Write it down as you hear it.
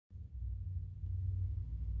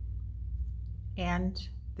and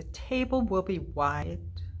the table will be wide,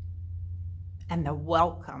 and the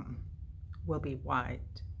welcome will be wide,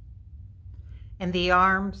 and the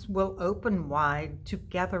arms will open wide to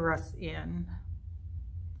gather us in,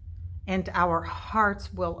 and our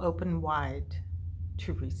hearts will open wide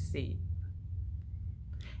to receive.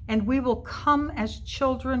 And we will come as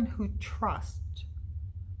children who trust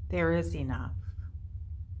there is enough.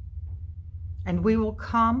 And we will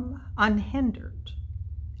come unhindered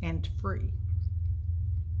and free.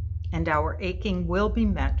 And our aching will be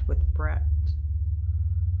met with bread.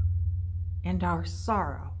 And our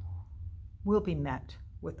sorrow will be met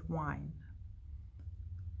with wine.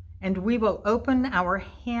 And we will open our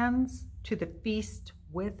hands to the feast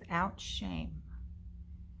without shame.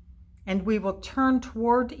 And we will turn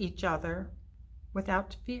toward each other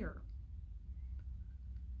without fear.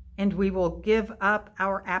 And we will give up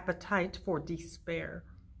our appetite for despair.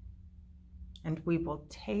 And we will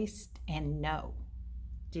taste and know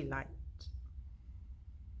delight.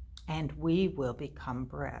 And we will become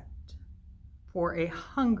bread for a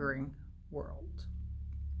hungering world.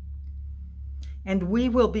 And we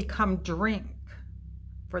will become drink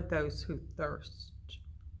for those who thirst.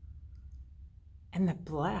 And the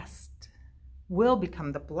blessed will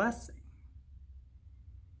become the blessing.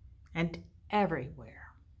 And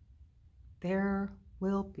everywhere there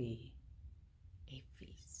will be